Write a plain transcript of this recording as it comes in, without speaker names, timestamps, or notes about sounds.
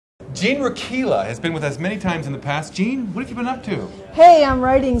Jean Rukilla has been with us many times in the past. Jean, what have you been up to? Hey, I'm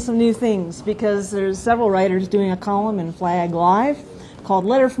writing some new things because there's several writers doing a column in Flag Live called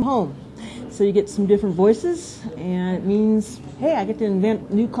Letter from Home. So you get some different voices, and it means, hey, I get to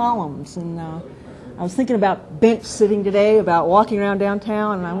invent new columns. And I was thinking about bench sitting today, about walking around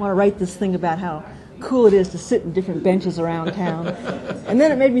downtown, and I want to write this thing about how cool it is to sit in different benches around town. And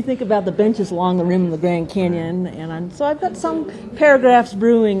then it made me think about the benches along the rim of the Grand Canyon, and so I've got some paragraphs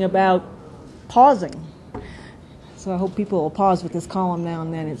brewing about pausing. So I hope people will pause with this column now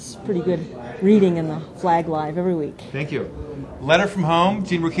and then. It's pretty good reading in the Flag Live every week. Thank you. Letter from Home.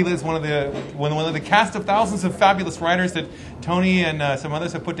 Jean Rukilla is one of the cast of thousands of fabulous writers that Tony and some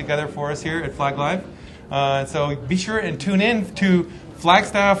others have put together for us here at Flag Live. So be sure and tune in to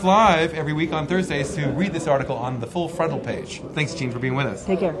Flagstaff Live every week on Thursdays to read this article on the full frontal page. Thanks, Jean, for being with us.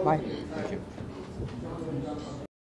 Take care. Bye. Thank you.